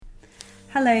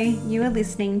Hello, you are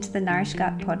listening to the Nourish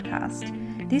Gut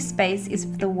podcast. This space is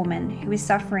for the woman who is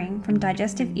suffering from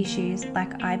digestive issues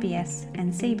like IBS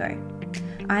and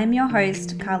SIBO. I am your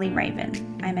host, Carly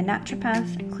Raven. I'm a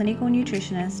naturopath, clinical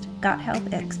nutritionist, gut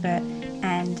health expert,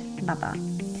 and mother.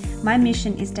 My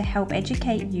mission is to help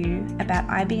educate you about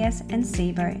IBS and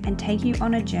SIBO and take you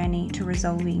on a journey to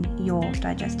resolving your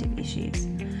digestive issues.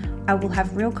 I will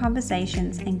have real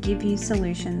conversations and give you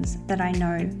solutions that I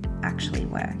know actually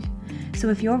work. So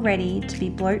if you're ready to be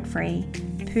bloat-free,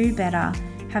 poo better,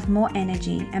 have more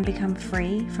energy and become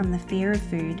free from the fear of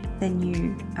food, then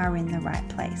you are in the right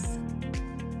place.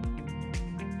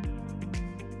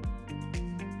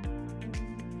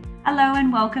 Hello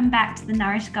and welcome back to the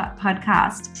Nourish Gut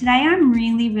podcast. Today I'm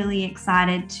really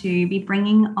excited to be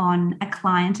bringing on a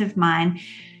client of mine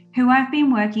who I've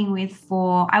been working with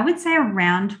for, I would say,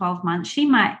 around 12 months. She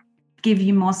might give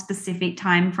you more specific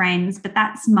time frames, but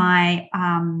that's my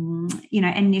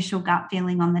initial gut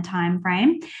feeling on the time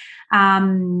frame.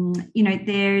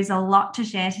 There's a lot to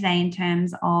share today in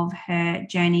terms of her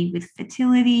journey with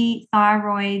fertility,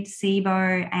 thyroid,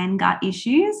 SIBO, and gut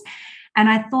issues. And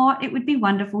I thought it would be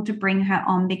wonderful to bring her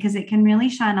on because it can really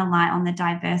shine a light on the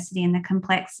diversity and the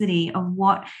complexity of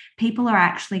what people are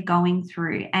actually going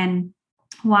through. And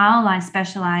while I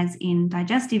specialize in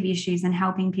digestive issues and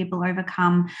helping people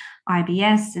overcome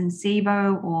IBS and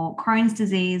SIBO or Crohn's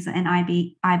disease and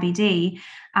IBD,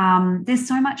 there's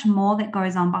so much more that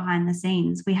goes on behind the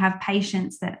scenes. We have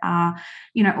patients that are,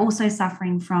 also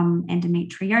suffering from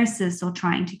endometriosis or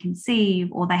trying to conceive,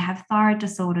 or they have thyroid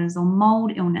disorders or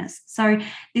mold illness. So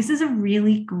this is a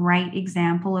really great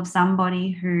example of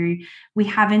somebody who we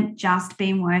haven't just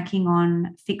been working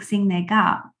on fixing their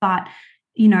gut, but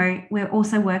we're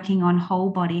also working on whole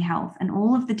body health and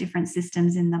all of the different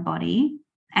systems in the body.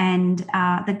 And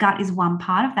the gut is one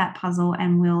part of that puzzle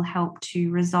and will help to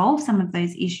resolve some of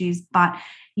those issues. But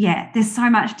yeah, there's so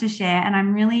much to share and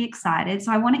I'm really excited.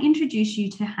 So I want to introduce you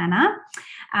to Hannah,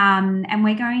 and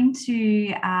we're going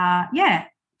to,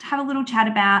 have a little chat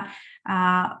about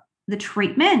the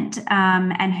treatment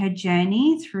and her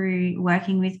journey through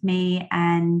working with me.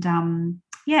 And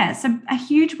so a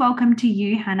huge welcome to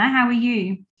you, Hannah. How are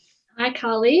you? Hi,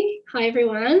 Carly. Hi,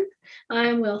 everyone.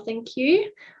 I'm well, thank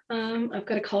you. I've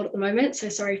got a cold at the moment, so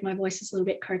sorry if my voice is a little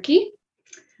bit croaky.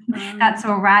 That's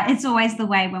all right. It's always the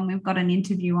way when we've got an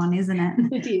interview on, isn't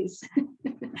it? It is.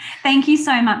 Thank you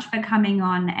so much for coming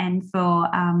on and for,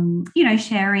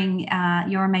 sharing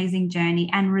your amazing journey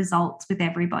and results with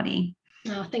everybody.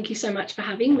 Oh, thank you so much for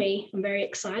having me. I'm very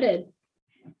excited.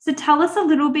 So tell us a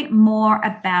little bit more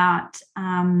about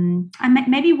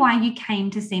maybe why you came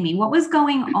to see me. What was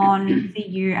going on for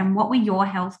you and what were your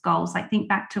health goals? Like think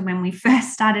back to when we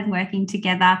first started working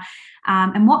together,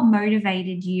 and what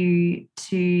motivated you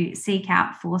to seek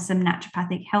out for some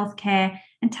naturopathic healthcare,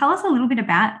 and tell us a little bit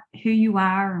about who you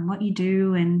are and what you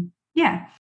do. And yeah.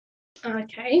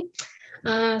 Okay.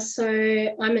 So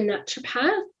I'm a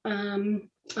naturopath.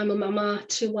 I'm a mama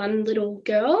to one little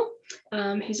girl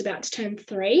who's about to turn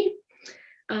 3.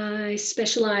 I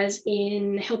specialise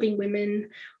in helping women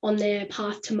on their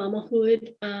path to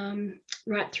mamahood,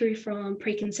 right through from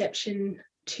preconception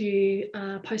to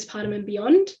postpartum and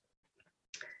beyond.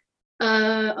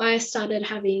 I started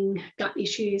having gut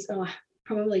issues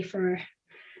probably for,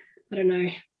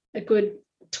 a good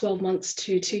 12 months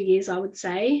to 2 years, I would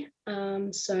say.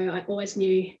 So I always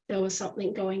knew there was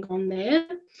something going on there.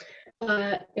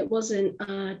 But it wasn't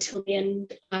till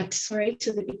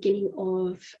the beginning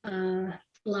of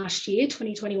last year,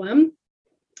 2021,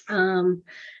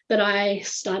 that I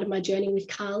started my journey with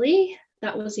Carly.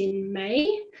 That was in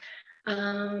May.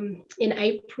 In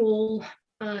April,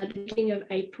 the beginning of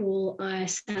April, I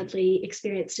sadly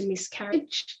experienced a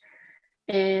miscarriage,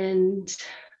 and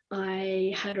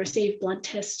I had received blood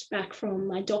tests back from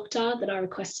my doctor that I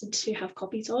requested to have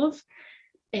copies of.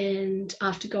 And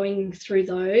after going through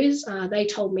those, they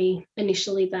told me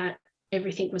initially that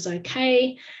everything was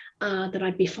okay, that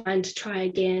I'd be fine to try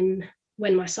again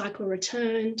when my cycle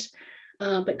returned.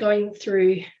 But going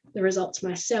through the results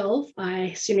myself,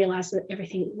 I soon realized that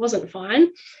everything wasn't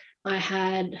fine. I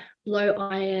had low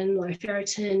iron, low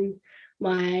ferritin,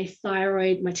 my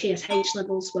thyroid, my TSH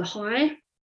levels were high.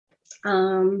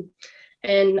 And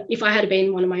if I had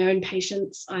been one of my own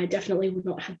patients, I definitely would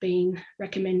not have been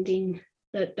recommending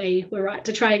that they were right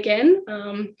to try again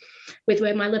with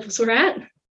where my levels were at.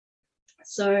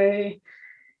 So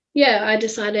yeah, I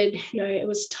decided, it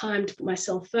was time to put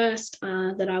myself first,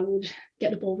 that I would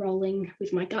get the ball rolling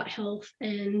with my gut health.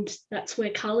 And that's where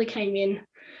Carly came in.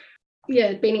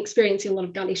 Yeah, been experiencing a lot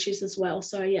of gut issues as well.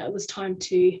 So yeah, it was time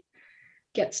to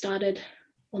get started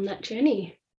on that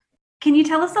journey. Can you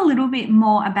tell us a little bit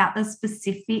more about the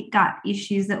specific gut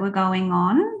issues that were going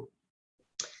on?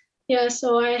 Yeah,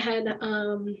 so I had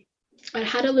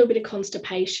a little bit of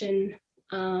constipation.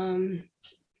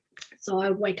 So I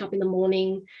would wake up in the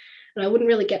morning and I wouldn't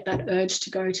really get that urge to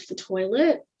go to the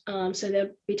toilet. So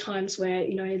there'd be times where,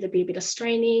 there'd be a bit of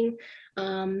straining.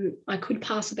 I could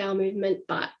pass a bowel movement,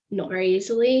 but not very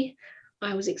easily.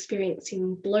 I was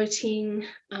experiencing bloating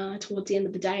towards the end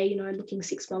of the day, looking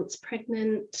 6 months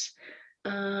pregnant.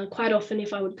 Quite often,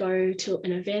 if I would go to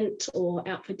an event or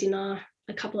out for dinner,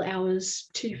 a couple of hours,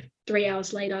 2-3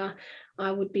 hours later,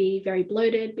 I would be very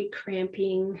bloated, be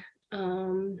cramping,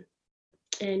 and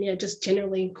just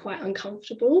generally quite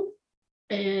uncomfortable.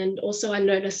 And also I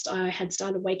noticed I had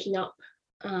started waking up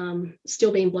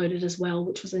still being bloated as well,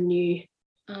 which was a new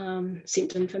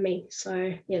symptom for me.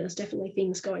 So there's definitely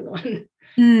things going on.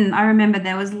 I remember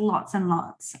there was lots and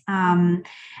lots. And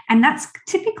that's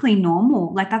typically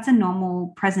normal. Like that's a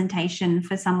normal presentation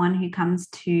for someone who comes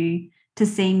to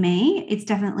see me. It's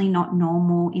definitely not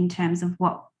normal in terms of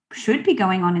what should be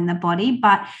going on in the body,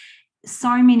 but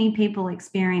so many people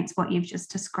experience what you've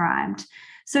just described.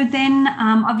 So then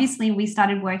obviously we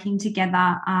started working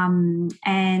together,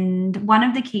 and one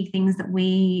of the key things that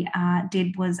we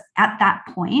did was at that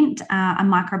point a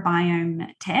microbiome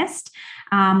test,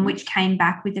 which came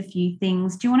back with a few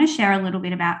things. Do you want to share a little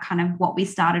bit about kind of what we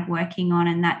started working on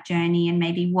in that journey and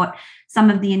maybe what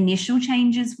some of the initial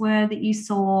changes were that you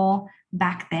saw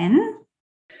back then?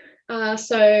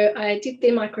 So I did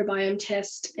the microbiome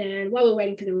test, and while we're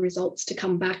waiting for the results to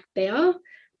come back there,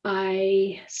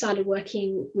 I started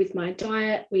working with my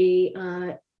diet. We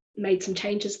made some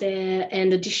changes there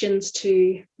and additions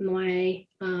to my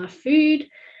food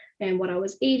and what I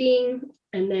was eating.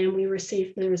 And then we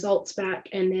received the results back,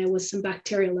 and there was some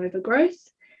bacterial overgrowth.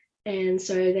 And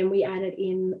so then we added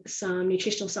in some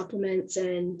nutritional supplements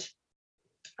and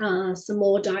some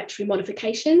more dietary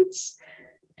modifications.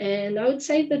 And I would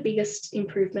say the biggest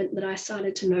improvement that I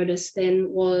started to notice then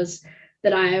was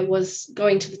that I was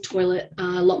going to the toilet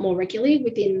a lot more regularly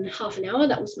within half an hour.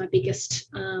 That was my biggest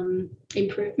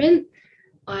improvement.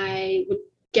 I would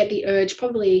get the urge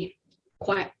probably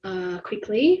quite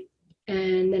quickly,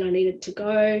 and then I needed to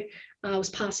go. I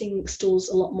was passing stools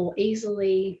a lot more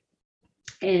easily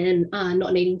and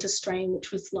not needing to strain,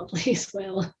 which was lovely as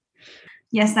well.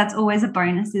 Yes, that's always a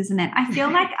bonus, isn't it? I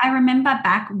feel like I remember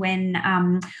back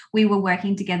when we were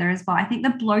working together as well. I think the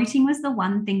bloating was the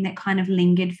one thing that kind of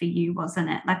lingered for you, wasn't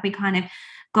it? Like we kind of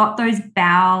got those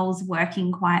bowels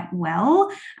working quite well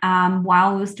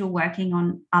while we were still working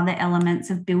on other elements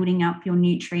of building up your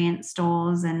nutrient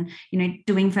stores and,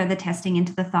 doing further testing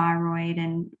into the thyroid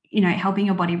and, helping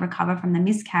your body recover from the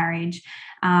miscarriage.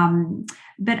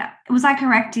 But was I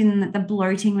correct in that the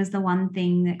bloating was the one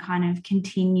thing that kind of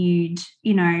continued,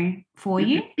 for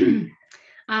you?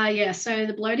 Yeah, so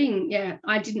the bloating,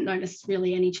 I didn't notice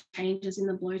really any changes in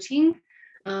the bloating.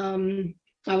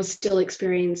 I was still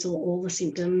experiencing all the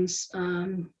symptoms.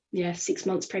 6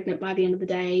 months pregnant by the end of the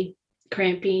day,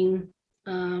 cramping,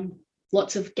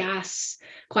 lots of gas,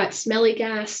 quite smelly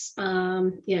gas.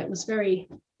 It was very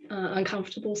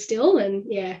uncomfortable still,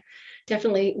 and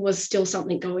definitely was still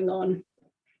something going on.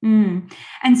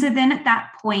 And so then at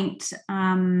that point,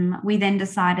 we then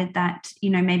decided that,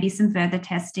 maybe some further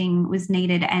testing was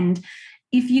needed. And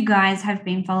if you guys have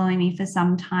been following me for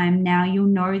some time now, you'll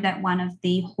know that one of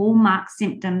the hallmark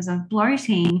symptoms of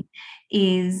bloating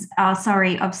is, of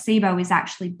SIBO, is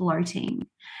actually bloating.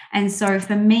 And so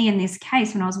for me in this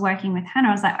case, when I was working with Hannah,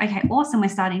 I was like, okay, awesome. We're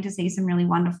starting to see some really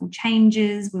wonderful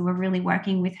changes. We were really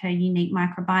working with her unique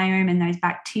microbiome and those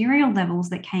bacterial levels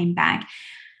that came back.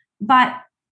 But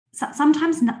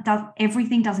sometimes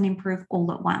everything doesn't improve all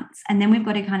at once. And then we've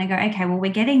got to kind of go, okay, well,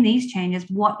 we're getting these changes.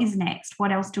 What is next?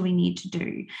 What else do we need to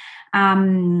do?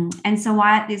 And so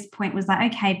I, at this point, was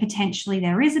like, okay, potentially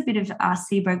there is a bit of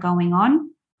SIBO going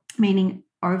on, meaning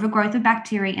overgrowth of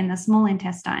bacteria in the small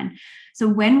intestine. So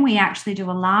when we actually do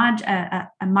a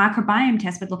microbiome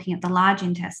test, we're looking at the large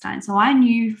intestine. So I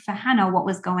knew for Hannah what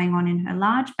was going on in her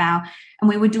large bowel, and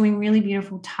we were doing really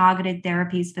beautiful targeted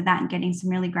therapies for that and getting some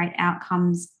really great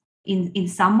outcomes in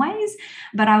some ways.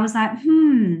 But I was like,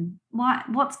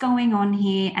 what's going on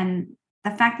here? And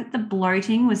the fact that the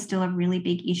bloating was still a really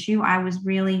big issue, I was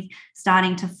really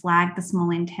starting to flag the small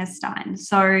intestine.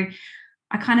 So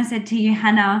I kind of said to you,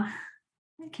 Hannah,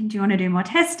 do you want to do more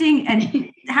testing? And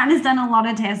Hannah's done a lot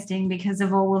of testing because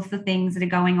of all of the things that are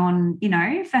going on,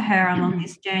 for her along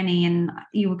this journey. And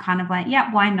you were kind of like,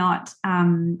 yeah, why not?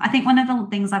 I think one of the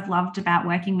things I've loved about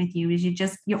working with you is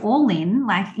you're all in,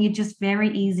 like you're just very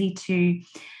easy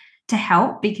to to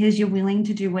help, because you're willing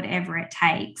to do whatever it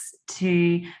takes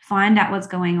to find out what's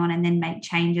going on and then make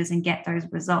changes and get those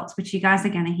results, which you guys are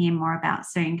going to hear more about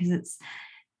soon, because it's,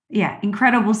 yeah,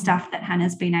 incredible stuff that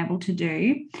Hannah's been able to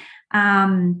do.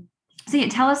 So yeah,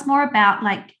 tell us more about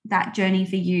like that journey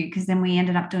for you, because then we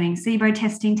ended up doing SIBO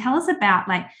testing. Tell us about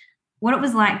like what it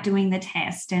was like doing the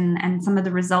test and some of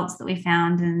the results that we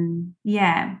found. And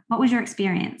yeah, what was your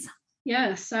experience?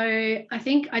 Yeah, so I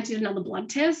think I did another blood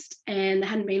test and there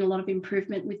hadn't been a lot of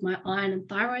improvement with my iron and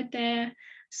thyroid there.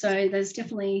 So there's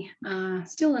definitely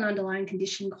still an underlying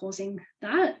condition causing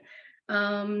that.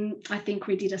 I think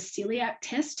we did a celiac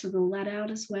test to rule that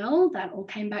out as well. That all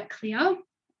came back clear.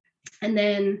 And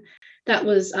then that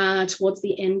was towards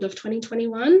the end of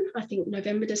 2021, I think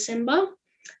November, December.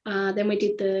 Then we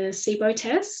did the SIBO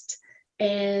test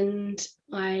and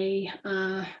I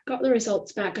got the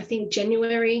results back, I think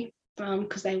January,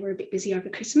 because they were a bit busy over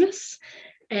Christmas.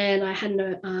 And I had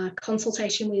a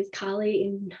consultation with Carly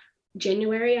in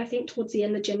January, I think towards the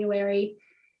end of January.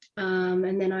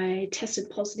 And then I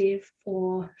tested positive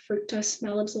for fructose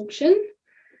malabsorption.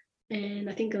 And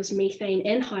I think there was methane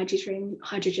and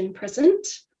hydrogen present.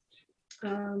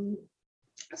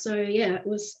 So yeah, it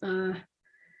was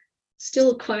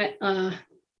still quite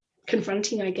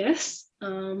confronting, I guess.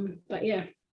 But yeah.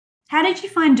 How did you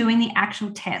find doing the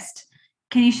actual test?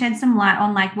 Can you shed some light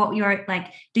on like what you're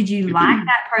like, did you like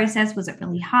that process? Was it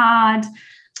really hard?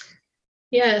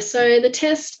 Yeah, so the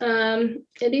test,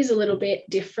 it is a little bit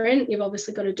different. You've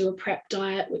obviously got to do a prep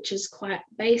diet, which is quite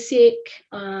basic.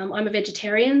 I'm a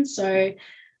vegetarian, so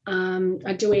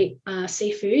I do eat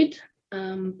seafood,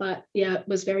 but yeah, it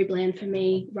was very bland for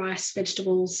me. Rice,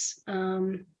 vegetables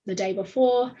the day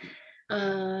before.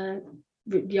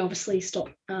 You obviously stop,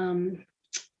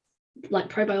 like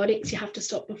probiotics, you have to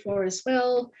stop before as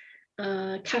well.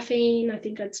 Caffeine, I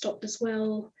think I'd stopped as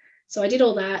well. So I did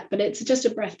all that, but it's just a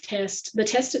breath test. The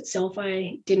test itself,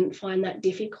 I didn't find that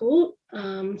difficult.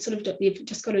 You've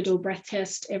just got to do a breath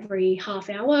test every half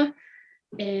hour.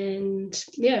 And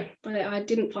yeah, I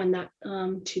didn't find that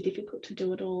too difficult to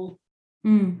do at all.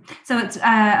 So it's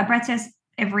a breath test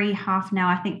every half an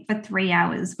hour, I think for 3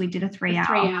 hours. We did a 3 hour.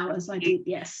 3 hours, I did,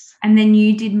 yes. And then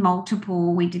we did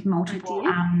multiple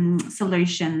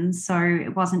solutions. So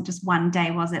it wasn't just one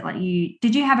day, was it? Like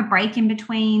did you have a break in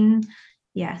between?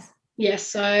 Yes. Yes,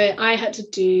 so I had to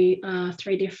do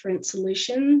 3 different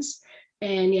solutions,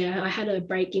 and yeah, I had a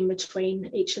break in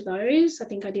between each of those. I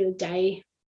think I did a day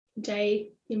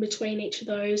in between each of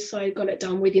those, so I got it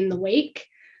done within the week.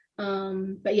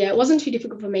 But yeah, it wasn't too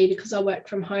difficult for me because I work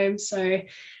from home, so it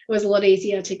was a lot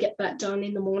easier to get that done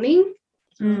in the morning.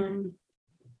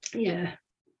 Yeah.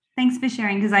 Thanks for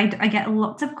sharing, because I get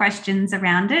lots of questions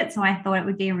around it. So I thought it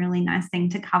would be a really nice thing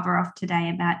to cover off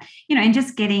today about, and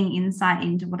just getting insight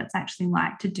into what it's actually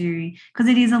like to do, because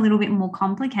it is a little bit more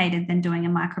complicated than doing a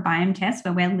microbiome test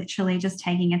where we're literally just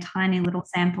taking a tiny little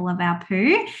sample of our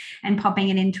poo and popping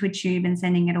it into a tube and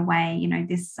sending it away.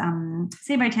 This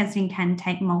SIBO testing can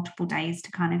take multiple days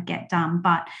to kind of get done.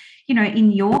 But,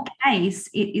 in your case,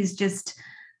 it is just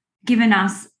given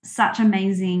us such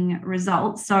amazing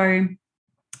results. So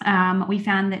we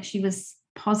found that she was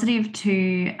positive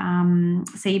to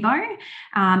SIBO,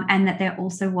 and that there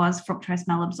also was fructose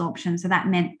malabsorption. So that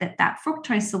meant that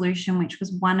fructose solution, which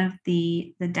was one of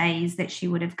the days that she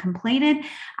would have completed,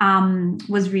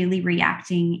 was really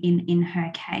reacting in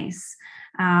her case.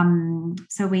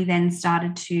 So we then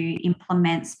started to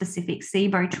implement specific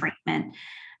SIBO treatment.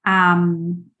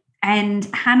 And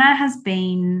Hannah has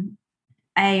been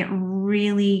a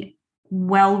really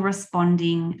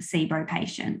well-responding SIBO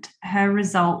patient. Her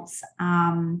results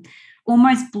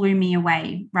almost blew me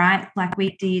away, right? Like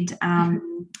we did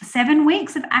 7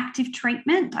 weeks of active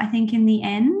treatment, I think, in the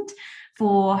end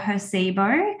for her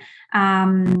SIBO.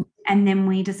 And then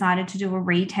we decided to do a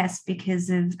retest because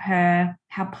of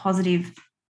how positive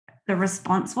the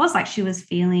response was. Like she was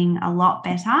feeling a lot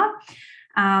better.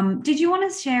 Did you want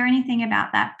to share anything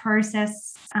about that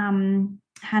process, Hannah,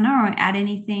 or add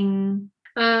anything?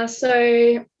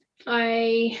 So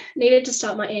I needed to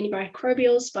start my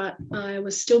antimicrobials, but I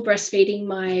was still breastfeeding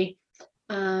my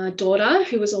daughter,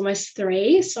 who was almost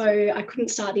 3. So I couldn't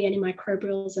start the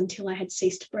antimicrobials until I had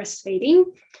ceased breastfeeding.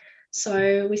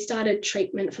 So we started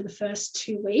treatment for the first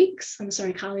 2 weeks. I'm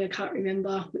sorry, Carly, I can't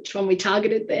remember which one we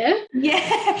targeted there.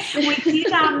 Yeah, we did.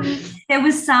 There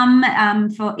was some,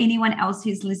 for anyone else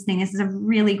who's listening, this is a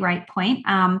really great point.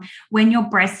 When you're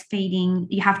breastfeeding,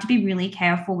 you have to be really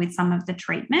careful with some of the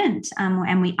treatment,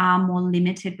 and we are more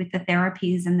limited with the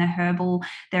therapies and the herbal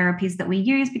therapies that we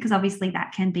use, because obviously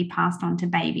that can be passed on to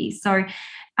babies. So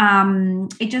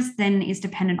it just then is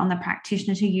dependent on the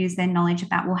practitioner to use their knowledge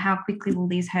about, well, how quickly will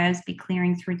these herbs be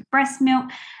clearing through the breast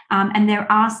milk? And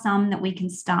there are some that we can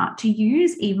start to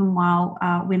use even while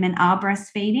women are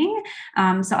breastfeeding.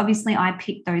 So obviously I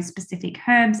picked those specific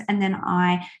herbs, and then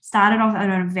I started off at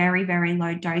a very, very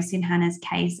low dose in Hannah's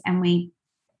case, and we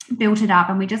built it up,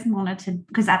 and we just monitored,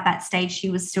 because at that stage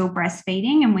she was still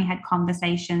breastfeeding, and we had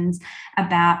conversations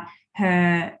about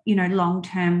her,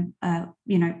 long-term,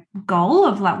 goal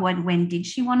of like when did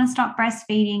she want to stop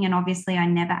breastfeeding. And obviously I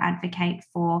never advocate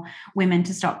for women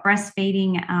to stop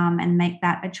breastfeeding and make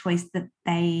that a choice that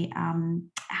they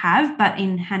have. But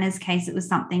in Hannah's case, it was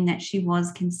something that she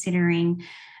was considering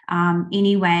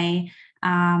anyway,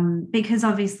 because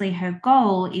obviously her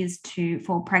goal is to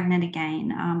fall pregnant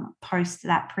again post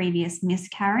that previous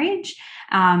miscarriage.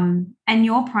 And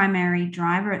your primary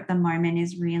driver at the moment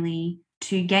is really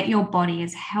to get your body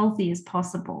as healthy as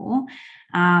possible.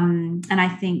 And I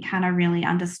think Hannah really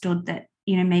understood that,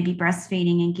 maybe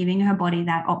breastfeeding and giving her body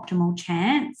that optimal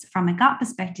chance from a gut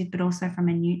perspective, but also from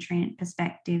a nutrient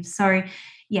perspective. So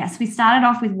yes, we started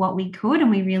off with what we could,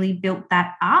 and we really built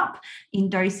that up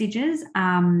in dosages.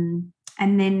 And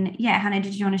then, Hannah,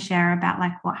 did you want to share about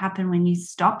like what happened when you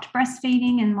stopped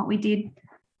breastfeeding and what we did?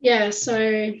 Yeah,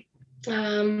 so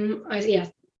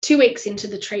 2 weeks into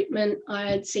the treatment, I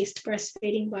had ceased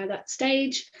breastfeeding by that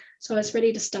stage. So I was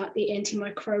ready to start the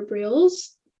antimicrobials.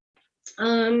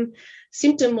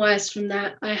 Symptom-wise from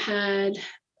that,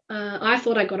 I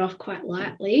thought I got off quite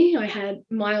lightly. I had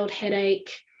mild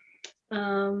headache.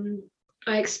 I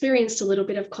experienced a little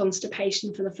bit of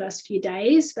constipation for the first few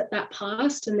days, but that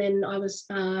passed. And then I was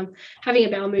having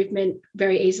a bowel movement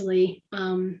very easily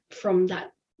from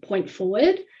that point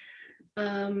forward.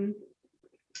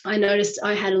 I noticed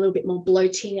I had a little bit more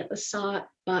bloating at the start,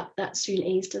 but that soon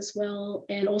eased as well.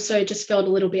 And also just felt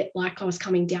a little bit like I was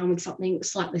coming down with something,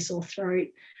 slightly sore throat.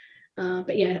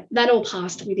 But yeah, that all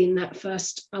passed within that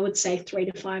first, I would say, 3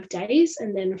 to 5 days.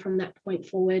 And then from that point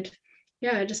forward,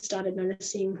 I just started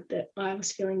noticing that I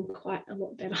was feeling quite a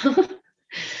lot better.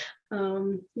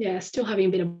 Still having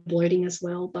a bit of bloating as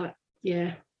well. But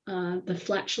the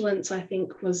flatulence, I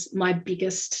think, was my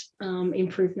biggest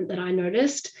improvement that I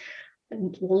noticed.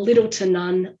 Little to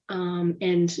none,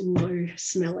 and no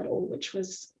smell at all, which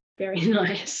was very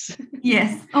nice.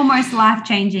 Yes, almost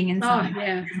life-changing in some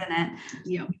ways, isn't it?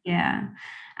 Yeah. Yeah.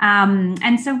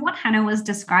 And so what Hannah was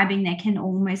describing there can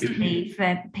almost be,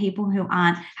 for people who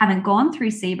haven't gone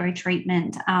through SIBO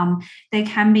treatment, there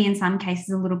can be in some cases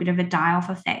a little bit of a die-off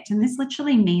effect. And this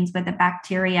literally means where the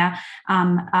bacteria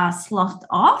are slothed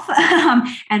off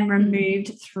and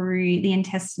removed through the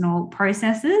intestinal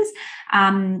processes.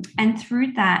 And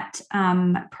through that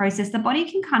process, the body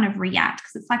can kind of react,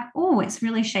 because it's like, oh, it's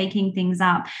really shaking things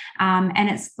up. And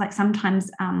it's like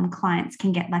sometimes clients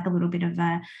can get like a little bit of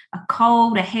a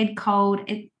cold, a head cold.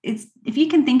 It's if you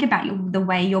can think about the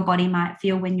way your body might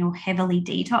feel when you're heavily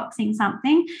detoxing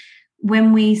something.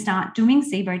 When we start doing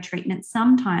SIBO treatment,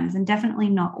 sometimes, and definitely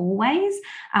not always,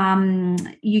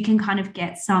 you can kind of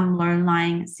get some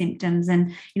low-lying symptoms.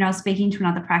 And, I was speaking to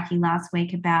another pracky last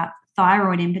week about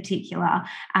thyroid in particular,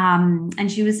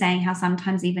 and she was saying how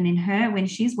sometimes even in her, when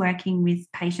she's working with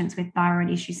patients with thyroid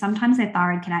issues, sometimes their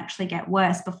thyroid can actually get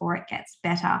worse before it gets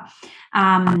better,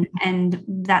 and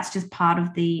that's just part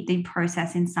of the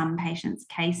process in some patients'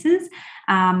 cases.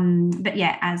 But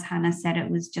as Hannah said, it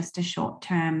was just a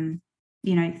short-term,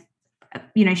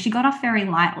 she got off very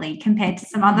lightly compared to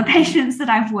some other patients that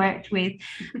I've worked with.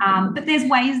 But there's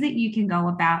ways that you can go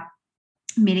about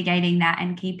mitigating that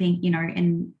and keeping,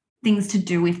 and things to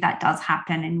do if that does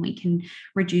happen, and we can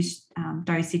reduce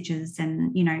dosages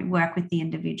and, work with the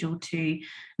individual to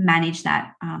manage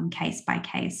that case by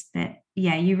case. But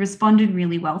you responded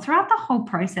really well throughout the whole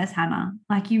process, Hannah.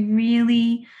 Like you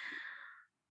really...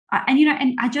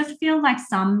 And I just feel like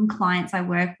some clients I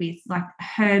work with, like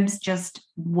herbs just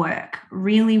work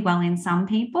really well in some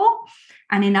people,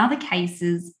 and in other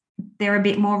cases they're a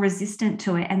bit more resistant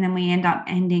to it, and then we end up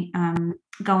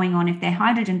going on, if they're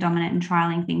hydrogen dominant, and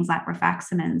trialing things like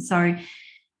rifaximin. So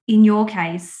in your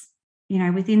case,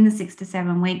 within the 6 to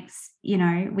 7 weeks,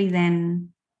 we then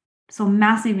saw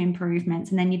massive improvements,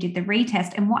 and then you did the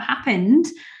retest. And what happened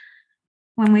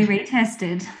when we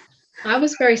retested? I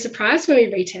was very surprised when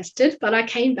we retested, but I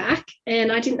came back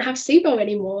and I didn't have SIBO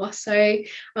anymore. So I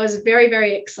was very,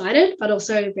 very excited, but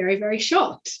also very, very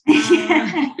shocked.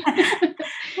 I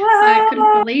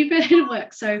couldn't believe it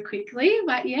worked so quickly,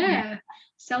 but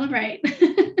celebrate.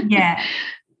 Yeah.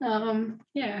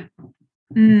 Yeah.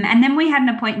 And then we had an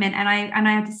appointment, and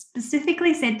I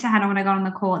specifically said to Hannah when I got on the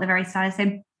call at the very start, I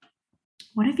said,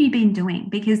 what have you been doing?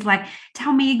 Because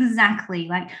tell me exactly,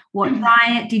 what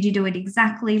diet did you do it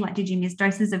exactly? Did you miss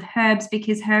doses of herbs?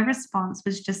 Because her response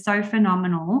was just so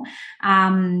phenomenal.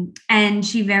 And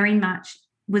she very much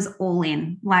was all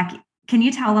in. Can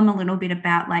you tell them a little bit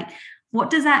about what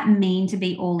does that mean to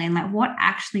be all in? What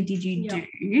actually did you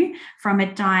do from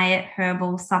a diet,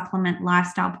 herbal, supplement,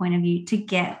 lifestyle point of view to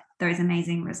get those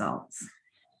amazing results?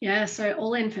 Yeah, so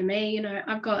all in for me,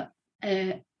 I've got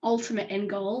a ultimate end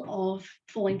goal of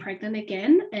falling pregnant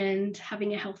again and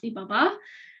having a healthy bubba.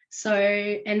 So,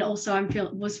 and also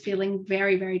was feeling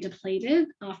very, very depleted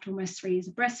after almost 3 years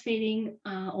of breastfeeding.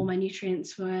 All my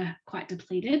nutrients were quite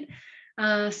depleted.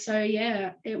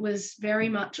 It was very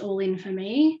much all in for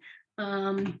me.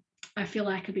 I feel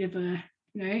like a bit of a,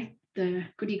 the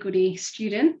goody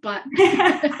student, but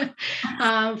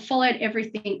followed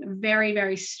everything very,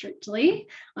 very strictly.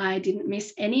 I didn't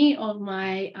miss any of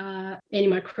my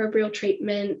antimicrobial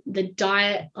treatment. The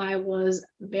diet I was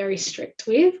very strict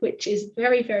with, which is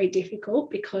very, very difficult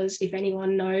because if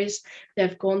anyone knows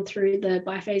they've gone through the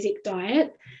biphasic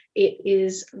diet, it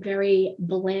is very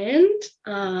bland,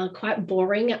 quite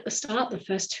boring at the start. The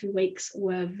first 2 weeks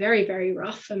were very, very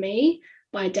rough for me.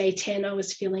 By day 10, I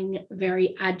was feeling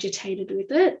very agitated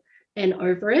with it and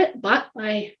over it, but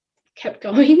I kept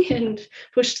going and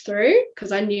pushed through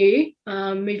because I knew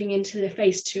moving into the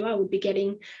phase 2, I would be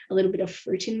getting a little bit of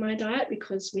fruit in my diet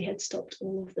because we had stopped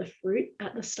all of the fruit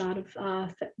at the start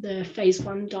of the phase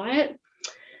 1 diet.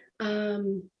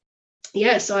 So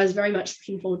I was very much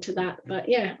looking forward to that. But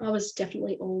I was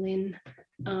definitely all in.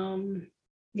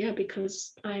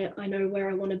 Because I know where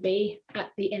I want to be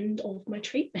at the end of my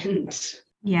treatment.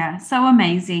 Yeah, so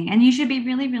amazing. And you should be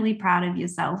really, really proud of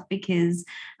yourself because,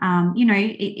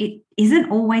 it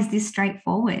isn't always this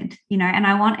straightforward, and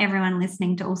I want everyone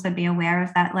listening to also be aware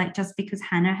of that. Just because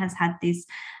Hannah has had this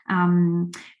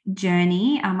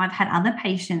journey, I've had other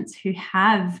patients who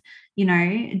have,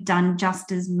 done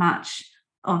just as much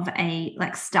of a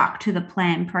stuck to the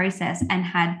plan process and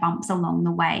had bumps along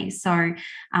the way. So,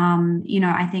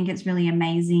 I think it's really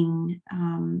amazing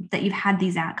that you've had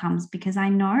these outcomes because I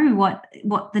know what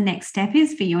the next step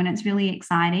is for you and it's really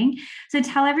exciting. So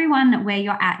tell everyone where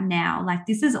you're at now.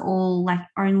 This is all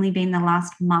only been the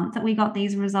last month that we got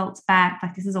these results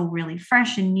back. This is all really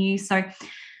fresh and new. So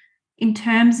in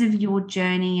terms of your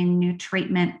journey and your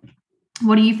treatment,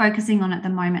 what are you focusing on at the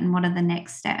moment and what are the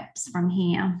next steps from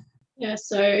here? Yeah,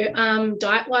 so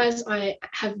diet-wise, I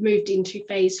have moved into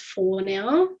phase 4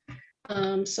 now.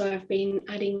 So I've been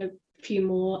adding a few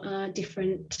more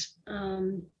different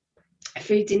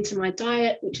foods into my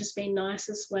diet, which has been nice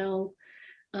as well.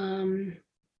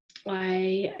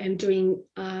 I am doing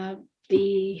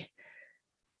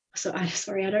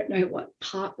I don't know what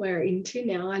part we're into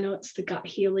now. I know it's the gut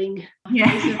healing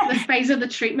phase of the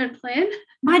treatment plan.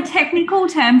 My technical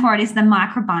term for it is the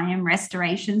microbiome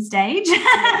restoration stage.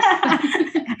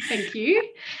 Thank you.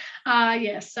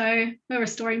 So we're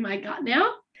restoring my gut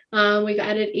now. We've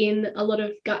added in a lot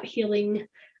of gut healing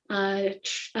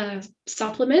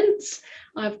supplements.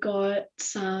 I've got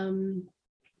some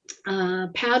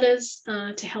powders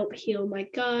to help heal my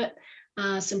gut.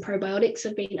 Some probiotics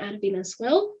have been added in as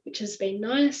well, which has been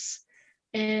nice.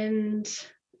 And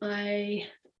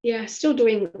still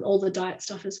doing all the diet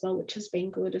stuff as well, which has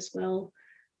been good as well.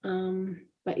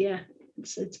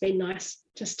 It's been nice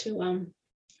just to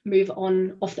move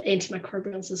on off the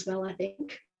antimicrobials as well, I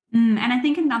think. And I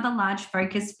think another large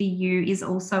focus for you is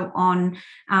also on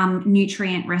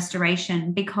nutrient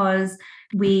restoration because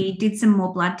we did some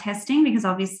more blood testing because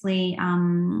obviously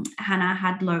Hannah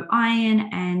had low iron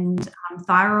and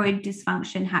thyroid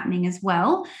dysfunction happening as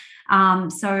well.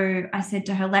 So I said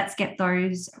to her, let's get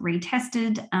those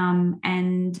retested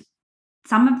and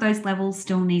some of those levels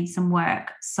still need some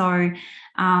work. So,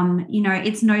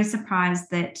 it's no surprise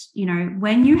that,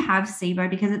 when you have SIBO,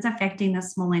 because it's affecting the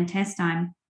small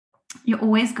intestine, you're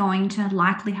always going to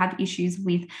likely have issues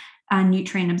with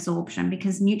nutrient absorption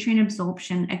because nutrient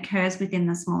absorption occurs within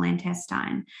the small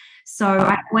intestine. So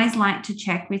I always like to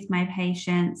check with my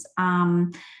patients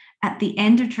at the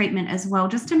end of treatment as well,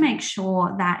 just to make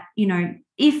sure that,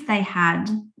 if they had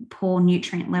poor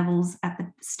nutrient levels at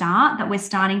the start, that we're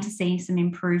starting to see some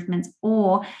improvements,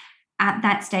 or at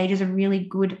that stage is a really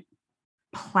good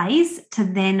place to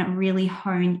then really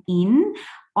hone in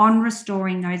on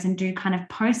restoring those and do kind of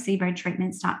post SIBO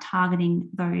treatment, start targeting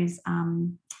those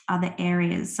other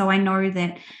areas. So I know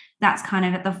that that's kind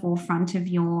of at the forefront of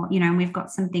your, and we've got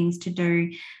some things to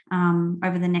do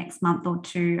over the next month or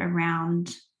two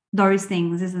around those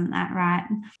things, isn't that right?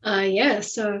 Yeah,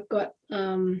 so I've got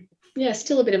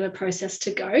still a bit of a process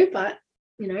to go, but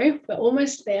we're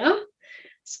almost there.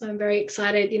 So I'm very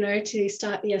excited, to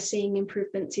start seeing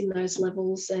improvements in those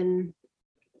levels. And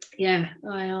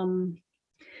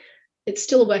it's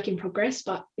still a work in progress,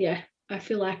 but I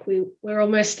feel like we're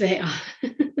almost there.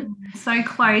 So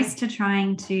close to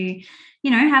trying to,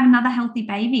 have another healthy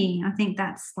baby. I think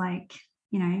that's like,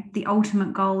 the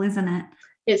ultimate goal, isn't it?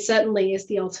 It certainly is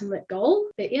the ultimate goal.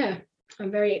 But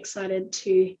I'm very excited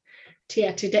to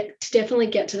definitely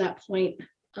get to that point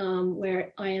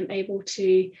where I am able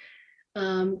to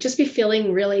just be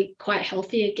feeling really quite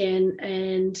healthy again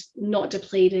and not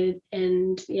depleted,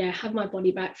 and have my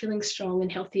body back feeling strong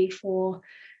and healthy for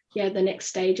the next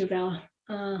stage of our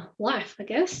life, I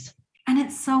guess. And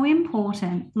it's so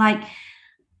important. Like,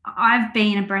 I've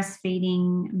been a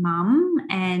breastfeeding mum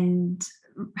and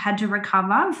had to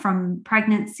recover from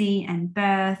pregnancy and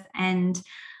birth, and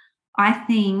I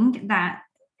think that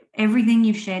everything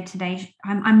you've shared today,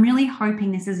 I'm really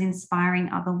hoping this is inspiring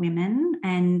other women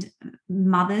and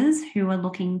mothers who are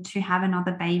looking to have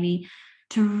another baby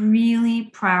to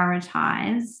really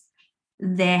prioritize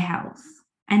their health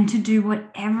and to do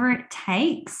whatever it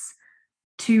takes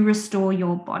to restore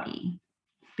your body.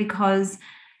 Because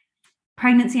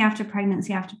pregnancy after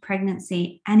pregnancy after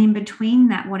pregnancy, and in between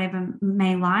that, whatever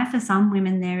may lie, for some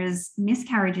women there is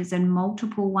miscarriages and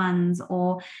multiple ones,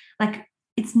 or like,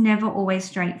 it's never always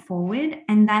straightforward,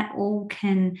 and that all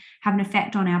can have an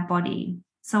effect on our body.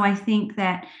 So I think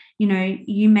that,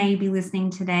 you may be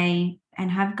listening today and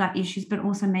have gut issues, but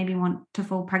also maybe want to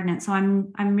fall pregnant. So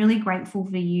I'm really grateful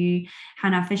for you,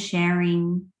 Hannah, for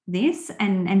sharing this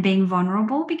and being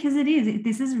vulnerable, because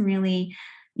this is really,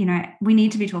 we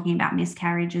need to be talking about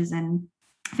miscarriages and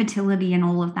fertility and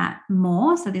all of that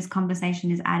more. So this conversation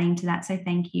is adding to that. So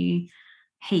thank you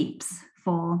heaps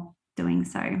for doing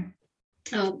so.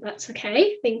 Oh, that's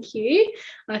okay. Thank you.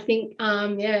 I think,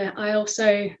 I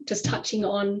also, just touching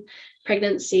on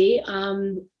pregnancy,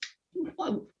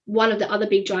 one of the other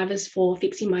big drivers for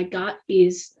fixing my gut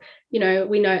is, we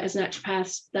know as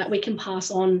naturopaths that we can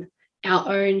pass on our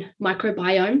own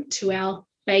microbiome to our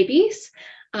babies.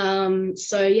 I want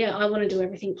to do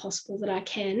everything possible that I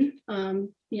can,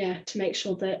 to make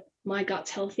sure that my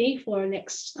gut's healthy for our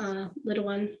next little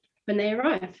one when they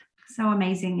arrive. So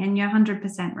amazing. And you're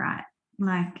 100% right.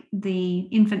 Like, the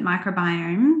infant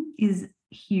microbiome is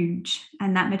huge,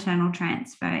 and that maternal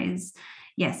transfer is,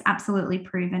 yes, absolutely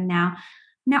proven now.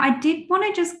 Now, I did want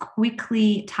to just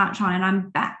quickly touch on, and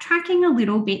I'm backtracking a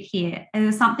little bit here. There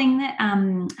was something that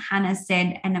Hannah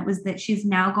said, and it was that she's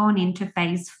now gone into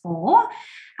phase 4.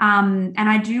 And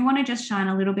I do want to just shine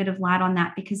a little bit of light on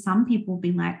that, because some people will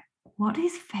be like, what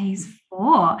is phase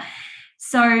 4?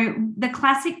 So the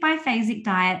classic biphasic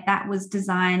diet that was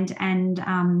designed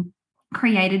and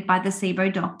created by the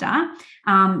SIBO doctor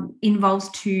involves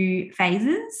 2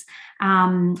 phases.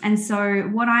 And so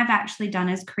what I've actually done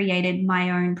is created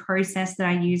my own process that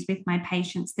I use with my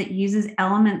patients that uses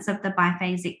elements of the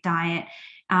biphasic diet,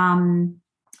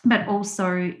 but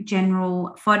also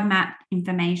general FODMAP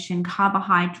information,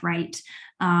 carbohydrate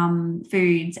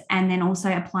foods, and then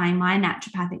also applying my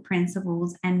naturopathic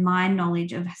principles and my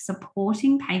knowledge of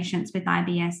supporting patients with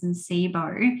IBS and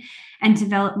SIBO, and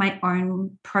develop my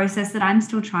own process that I'm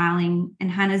still trialing.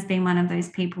 And Hannah's been one of those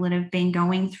people that have been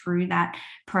going through that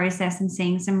process and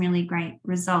seeing some really great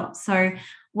results. So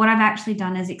what I've actually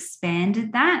done is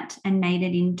expanded that and made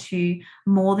it into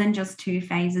more than just 2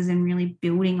 phases, and really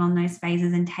building on those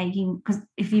phases and taking, because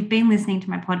if you've been listening to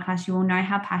my podcast, you will know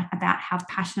how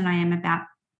passionate I am about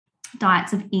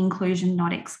diets of inclusion,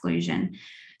 not exclusion.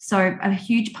 So a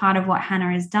huge part of what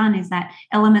Hannah has done is that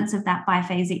elements of that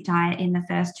biphasic diet in the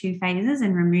first 2 phases,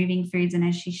 and removing foods. And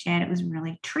as she shared, it was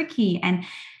really tricky, and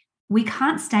we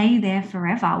can't stay there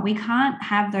forever. We can't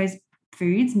have those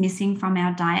foods missing from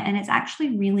our diet, and it's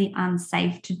actually really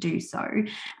unsafe to do so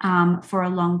for a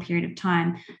long period of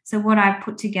time. So what I've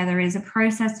put together is a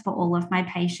process for all of my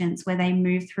patients where they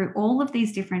move through all of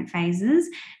these different phases,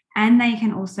 and they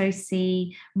can also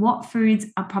see what foods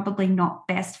are probably not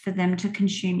best for them to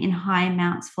consume in high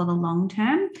amounts for the long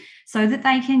term, so that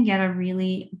they can get a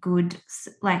really good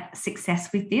success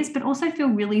with this, but also feel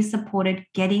really supported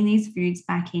getting these foods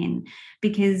back in.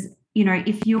 Because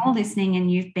if you're listening and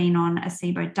you've been on a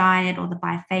SIBO diet or the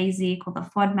biphasic or the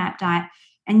FODMAP diet,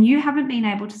 and you haven't been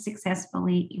able to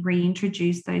successfully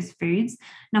reintroduce those foods,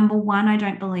 number one, I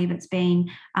don't believe it's been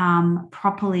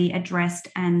properly addressed,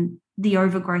 and the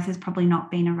overgrowth has probably not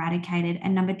been eradicated.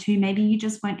 And number two, maybe you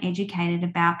just weren't educated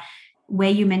about where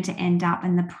you're meant to end up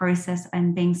and the process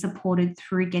and being supported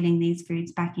through getting these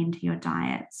foods back into your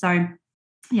diet. So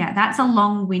yeah, that's a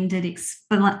long-winded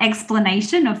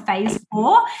explanation of phase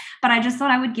 4, but I just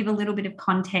thought I would give a little bit of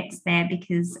context there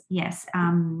because, yes,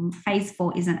 phase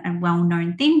 4 isn't a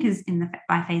well-known thing because in the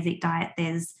biphasic diet,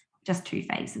 there's just 2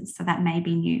 phases. So that may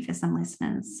be new for some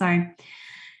listeners. So,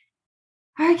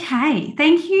 okay,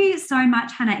 thank you so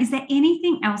much, Hannah. Is there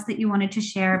anything else that you wanted to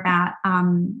share about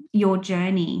your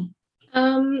journey?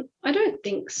 I don't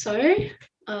think so.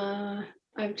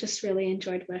 I've just really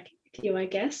enjoyed working with you, I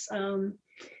guess.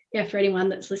 Yeah, for anyone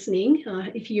that's listening,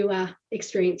 if you are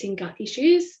experiencing gut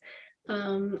issues,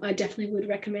 I definitely would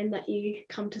recommend that you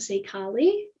come to see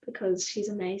Carly because she's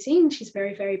amazing. She's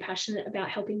very, very passionate about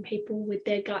helping people with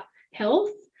their gut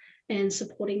health and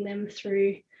supporting them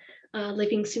through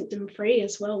living symptom-free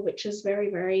as well, which is very,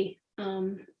 very,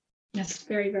 that's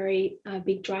very, very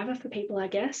big driver for people, I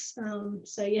guess.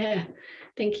 So yeah,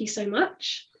 thank you so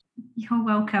much. You're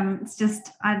welcome. It's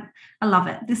just, I love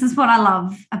it. This is what I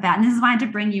love about, and this is why I had to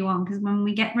bring you on, because when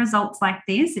we get results like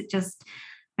this, it just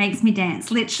makes me dance,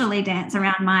 literally dance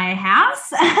around my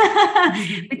house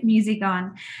with music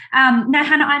on. Now,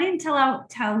 Hannah, I didn't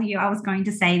tell you I was going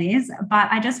to say this, but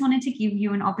I just wanted to give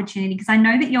you an opportunity because I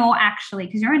know that you're actually,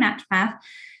 because you're a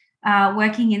naturopath,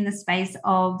 working in the space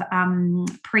of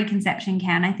preconception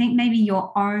care. And I think maybe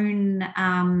your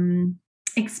own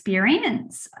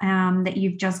experience that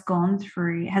you've just gone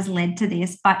through has led to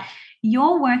this, but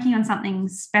you're working on something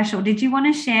special. Did you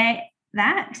want to share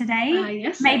that today?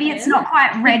 Yes, maybe it's not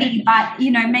quite ready, but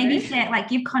maybe share, like,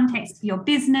 give context to your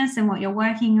business and what you're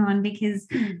working on, because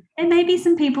there may be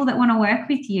some people that want to work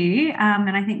with you, and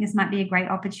I think this might be a great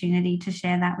opportunity to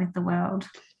share that with the world.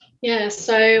 Yeah,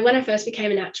 so when I first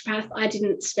became a naturopath, I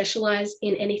didn't specialize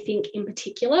in anything in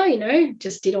particular,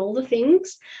 just did all the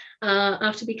things.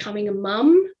 After becoming a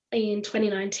mum in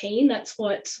 2019, that's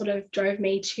what sort of drove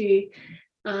me to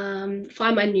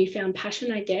find my newfound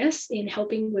passion, I guess, in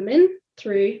helping women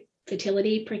through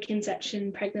fertility,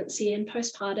 preconception, pregnancy, and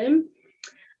postpartum.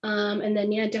 And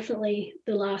then, yeah, definitely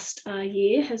the last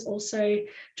year has also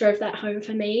drove that home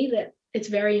for me, that it's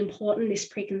very important, this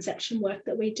preconception work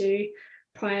that we do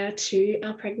prior to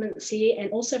our pregnancy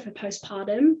and also for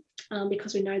postpartum,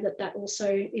 because we know that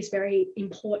also is very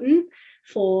important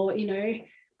for,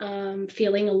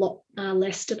 feeling a lot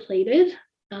less depleted,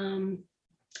 and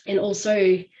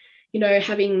also,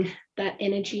 having that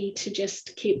energy to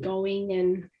just keep going.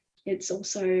 And it's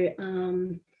also,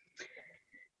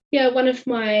 one of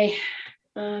my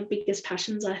biggest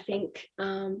passions, I think,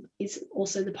 is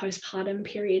also the postpartum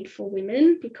period for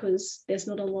women, because there's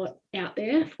not a lot out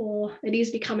there it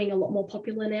is becoming a lot more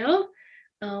popular now,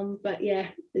 but yeah,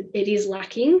 it is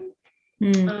lacking.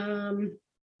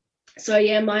 So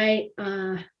yeah, my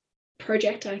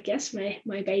project, I guess, my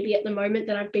baby at the moment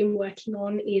that I've been working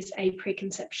on is a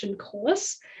preconception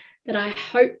course that I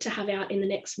hope to have out in the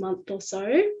next month or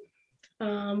so,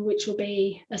 which will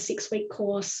be a 6-week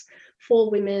course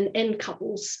for women and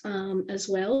couples as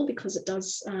well, because it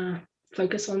does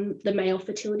focus on the male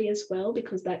fertility as well,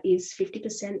 because that is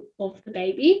 50% of the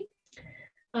baby.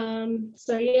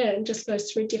 So yeah, it just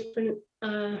goes through different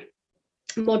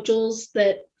modules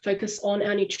that focus on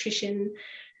our nutrition,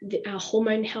 our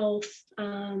hormone health,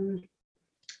 our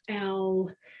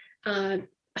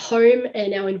home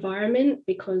and our environment,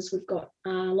 because we've got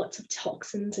lots of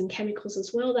toxins and chemicals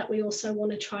as well that we also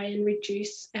want to try and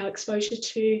reduce our exposure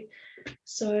to.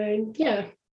 So yeah,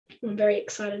 I'm very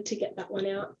excited to get that one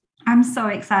out. I'm so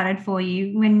excited for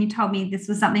you. When you told me this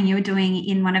was something you were doing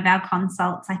in one of our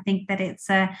consults, I think that it's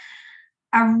a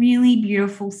really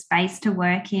beautiful space to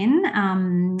work in,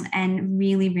 and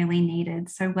really, really needed.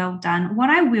 So well done. What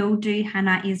I will do,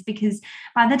 Hannah, is, because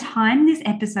by the time this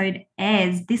episode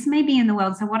airs, this may be in the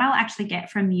world. So what I'll actually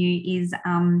get from you is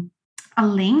a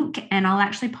link, and I'll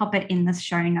actually pop it in the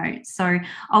show notes. So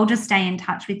I'll just stay in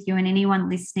touch with you, and anyone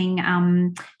listening,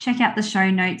 check out the show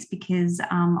notes, because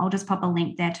I'll just pop a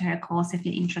link there to her course if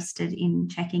you're interested in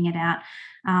checking it out,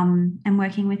 and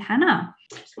working with Hannah.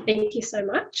 Thank you so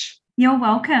much. You're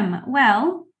welcome.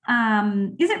 Well,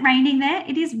 is it raining there?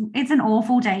 It is. It's an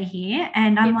awful day here,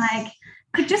 and I'm like,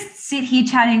 could just sit here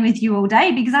chatting with you all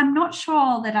day, because I'm not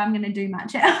sure that I'm going to do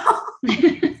much else.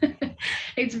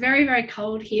 It's very, very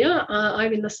cold here.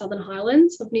 I'm in the Southern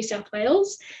Highlands of New South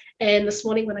Wales, and this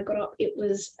morning when I got up, it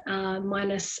was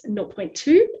minus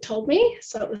 0.2, told me.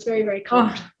 So it was very, very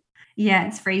cold. Oh, yeah,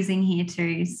 it's freezing here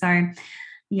too. So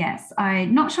Yes,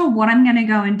 I'm not sure what I'm going to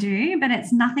go and do, but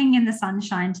it's nothing in the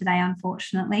sunshine today,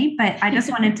 unfortunately. But I just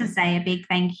wanted to say a big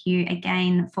thank you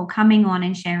again for coming on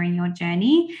and sharing your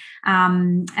journey.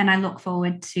 And I look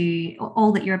forward to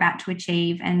all that you're about to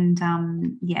achieve and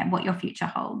what your future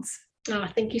holds. Oh,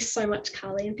 thank you so much,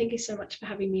 Carly, and thank you so much for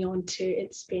having me on too.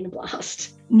 It's been a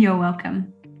blast. You're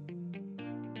welcome.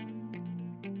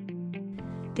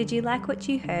 Did you like what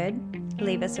you heard?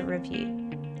 Leave us a review.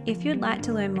 If you'd like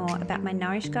to learn more about my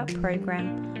Nourish Gut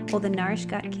program or the Nourish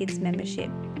Gut Kids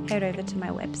membership, head over to my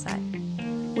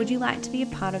website. Would you like to be a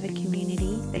part of a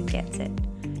community that gets it?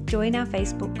 Join our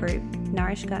Facebook group,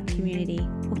 Nourish Gut Community,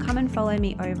 or come and follow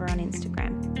me over on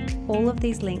Instagram. All of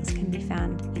these links can be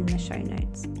found in the show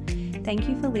notes. Thank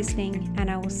you for listening, and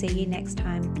I will see you next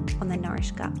time on the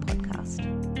Nourish Gut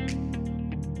podcast.